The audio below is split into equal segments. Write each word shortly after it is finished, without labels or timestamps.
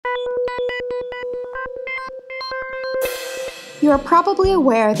You are probably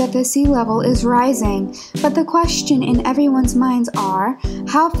aware that the sea level is rising, but the question in everyone's minds are,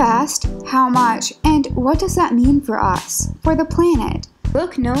 how fast, how much, and what does that mean for us, for the planet?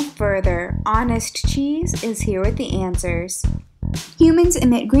 Look no further. Honest Cheese is here with the answers. Humans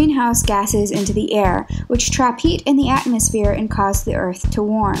emit greenhouse gases into the air, which trap heat in the atmosphere and cause the Earth to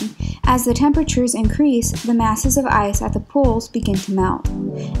warm. As the temperatures increase, the masses of ice at the poles begin to melt.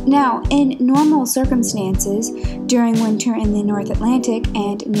 Now, in normal circumstances, during winter in the North Atlantic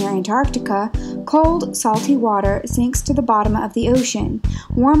and near Antarctica, cold, salty water sinks to the bottom of the ocean.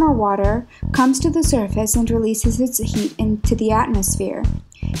 Warmer water comes to the surface and releases its heat into the atmosphere.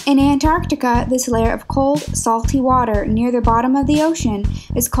 In Antarctica, this layer of cold, salty water near the bottom of the ocean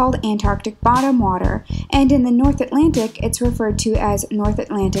is called Antarctic bottom water, and in the North Atlantic, it's referred to as North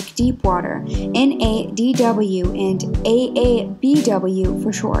Atlantic deep water, NADW and AABW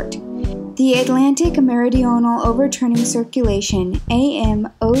for short. The Atlantic Meridional Overturning Circulation,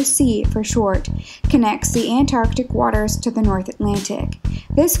 AMOC for short, connects the Antarctic waters to the North Atlantic.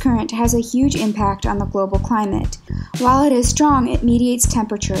 This current has a huge impact on the global climate. While it is strong, it mediates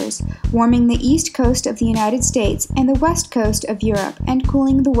temperatures, warming the east coast of the United States and the west coast of Europe, and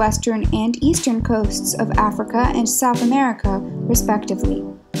cooling the western and eastern coasts of Africa and South America, respectively.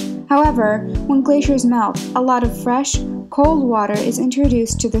 However, when glaciers melt, a lot of fresh, cold water is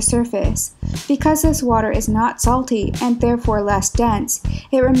introduced to the surface. Because this water is not salty and therefore less dense,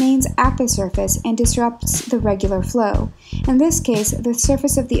 it remains at the surface and disrupts the regular flow. In this case, the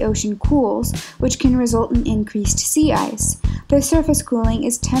surface of the ocean cools, which can result in increased sea ice. The surface cooling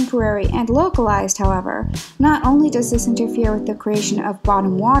is temporary and localized, however. Not only does this interfere with the creation of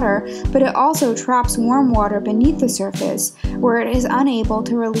bottom water, but it also traps warm water beneath the surface, where it is unable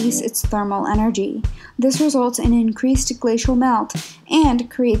to release its thermal energy. This results in increased glacial melt and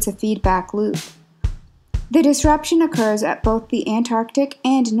creates a feedback loop. The disruption occurs at both the Antarctic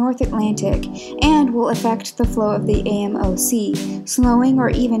and North Atlantic and will affect the flow of the AMOC, slowing or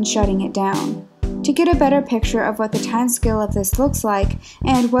even shutting it down. To get a better picture of what the timescale of this looks like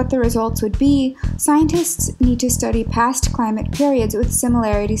and what the results would be, scientists need to study past climate periods with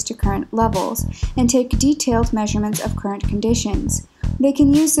similarities to current levels and take detailed measurements of current conditions. They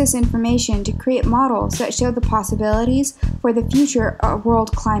can use this information to create models that show the possibilities for the future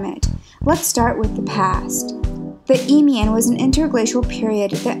world climate. Let's start with the past. The Eemian was an interglacial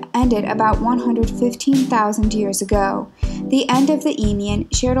period that ended about 115,000 years ago. The end of the Eemian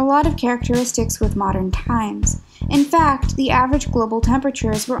shared a lot of characteristics with modern times. In fact, the average global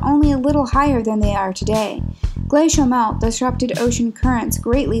temperatures were only a little higher than they are today. Glacial melt disrupted ocean currents,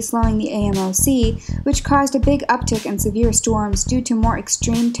 greatly slowing the AMOC, which caused a big uptick in severe storms due to more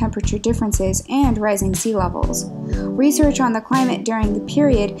extreme temperature differences and rising sea levels. Research on the climate during the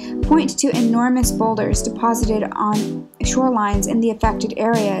period point to enormous boulders deposited on shorelines in the affected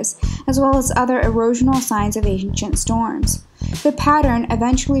areas, as well as other erosional signs of ancient storms. The pattern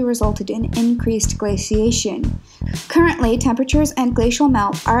eventually resulted in increased glaciation. Currently, temperatures and glacial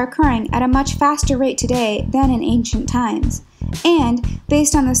melt are occurring at a much faster rate today than in ancient times. And,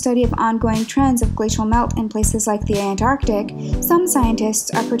 based on the study of ongoing trends of glacial melt in places like the Antarctic, some scientists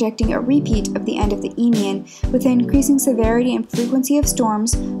are predicting a repeat of the end of the Eemian, with increasing severity and frequency of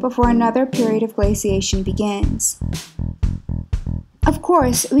storms before another period of glaciation begins. Of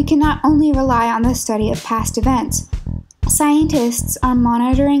course, we cannot only rely on the study of past events. Scientists are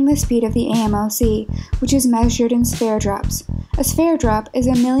monitoring the speed of the AMOC, which is measured in sphere drops. A sphere drop is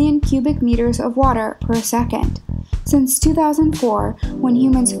 1,000,000 cubic meters of water per second. Since 2004, when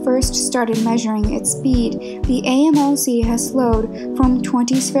humans first started measuring its speed, the AMOC has slowed from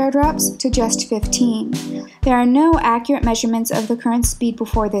 20 sphere drops to just 15. There are no accurate measurements of the current speed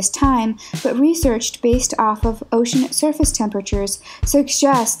before this time, but research based off of ocean surface temperatures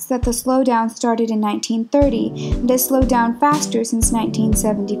suggests that the slowdown started in 1930 and has slowed down faster since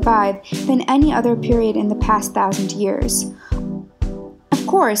 1975 than any other period in the past 1,000 years. Of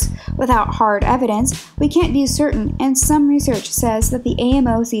course, without hard evidence, we can't be certain, and some research says that the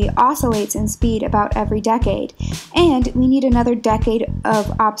AMOC oscillates in speed about every decade, and we need another decade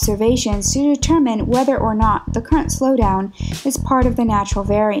of observations to determine whether or not the current slowdown is part of the natural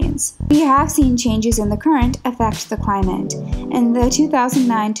variance. We have seen changes in the current affect the climate. In the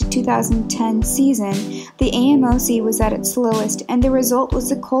 2009 to 2010 season, the AMOC was at its slowest, and the result was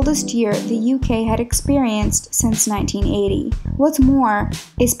the coldest year the UK had experienced since 1980. What's more,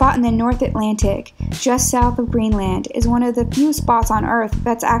 a spot in the North Atlantic, just south of Greenland, is one of the few spots on Earth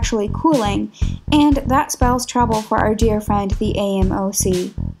that's actually cooling, and that spells trouble for our dear friend the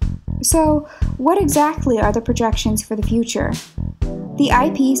AMOC. So, what exactly are the projections for the future? The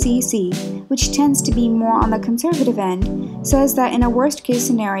IPCC, which tends to be more on the conservative end, says that in a worst-case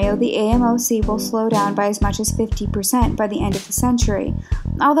scenario, the AMOC will slow down by as much as 50% by the end of the century,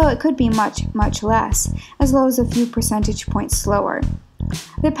 although it could be much, much less, as low as a few percentage points slower.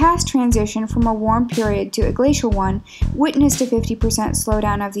 The past transition from a warm period to a glacial one witnessed a 50%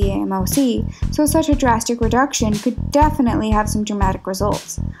 slowdown of the AMOC, so such a drastic reduction could definitely have some dramatic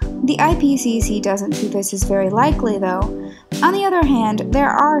results. The IPCC doesn't see this as very likely, though. On the other hand, there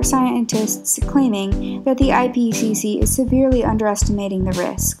are scientists claiming that the IPCC is severely underestimating the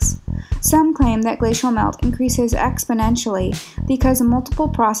risks. Some claim that glacial melt increases exponentially because multiple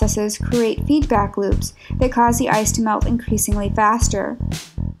processes create feedback loops that cause the ice to melt increasingly faster.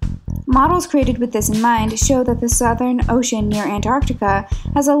 Models created with this in mind show that the Southern Ocean near Antarctica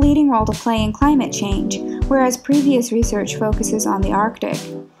has a leading role to play in climate change, whereas previous research focuses on the Arctic.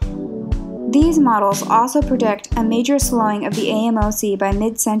 These models also predict a major slowing of the AMOC by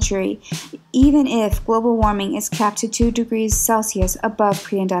mid-century, even if global warming is capped to 2 degrees Celsius above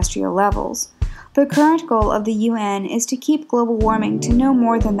pre-industrial levels. The current goal of the UN is to keep global warming to no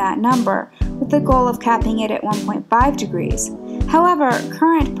more than that number, with the goal of capping it at 1.5 degrees. However,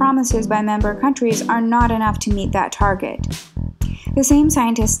 current promises by member countries are not enough to meet that target. The same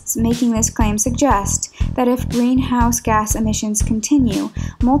scientists making this claim suggest that if greenhouse gas emissions continue,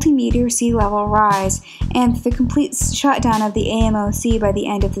 multi-meter sea level rise and the complete shutdown of the AMOC by the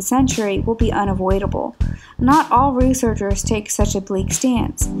end of the century will be unavoidable. Not all researchers take such a bleak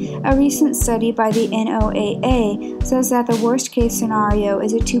stance. A recent study by the NOAA says that the worst-case scenario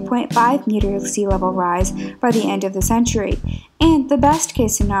is a 2.5-meter sea level rise by the end of the century, and the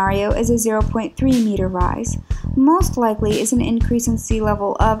best-case scenario is a 0.3-meter rise. Most likely is an increase in sea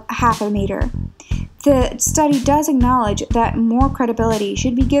level of half a meter. The study does acknowledge that more credibility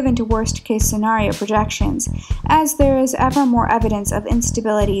should be given to worst-case scenario projections, as there is ever more evidence of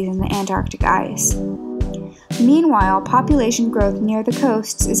instabilities in the Antarctic ice. Meanwhile, population growth near the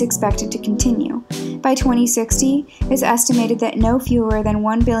coasts is expected to continue. By 2060, it's estimated that no fewer than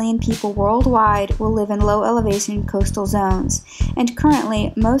 1 billion people worldwide will live in low-elevation coastal zones, and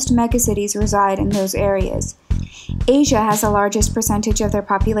currently, most megacities reside in those areas. Asia has the largest percentage of their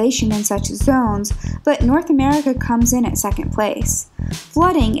population in such zones, but North America comes in at second place.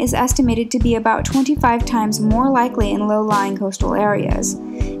 Flooding is estimated to be about 25 times more likely in low-lying coastal areas.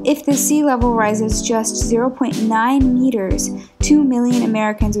 If the sea level rises just 0.9 meters, 2 million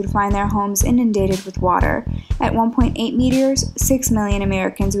Americans would find their homes inundated with water. At 1.8 meters, 6 million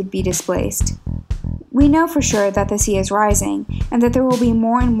Americans would be displaced. We know for sure that the sea is rising, and that there will be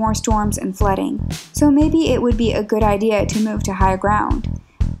more and more storms and flooding, so maybe it would be a good idea to move to higher ground.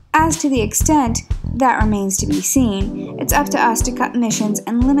 As to the extent, that remains to be seen. It's up to us to cut emissions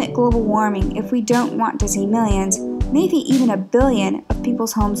and limit global warming if we don't want to see millions, maybe even a billion, of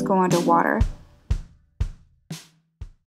people's homes go underwater.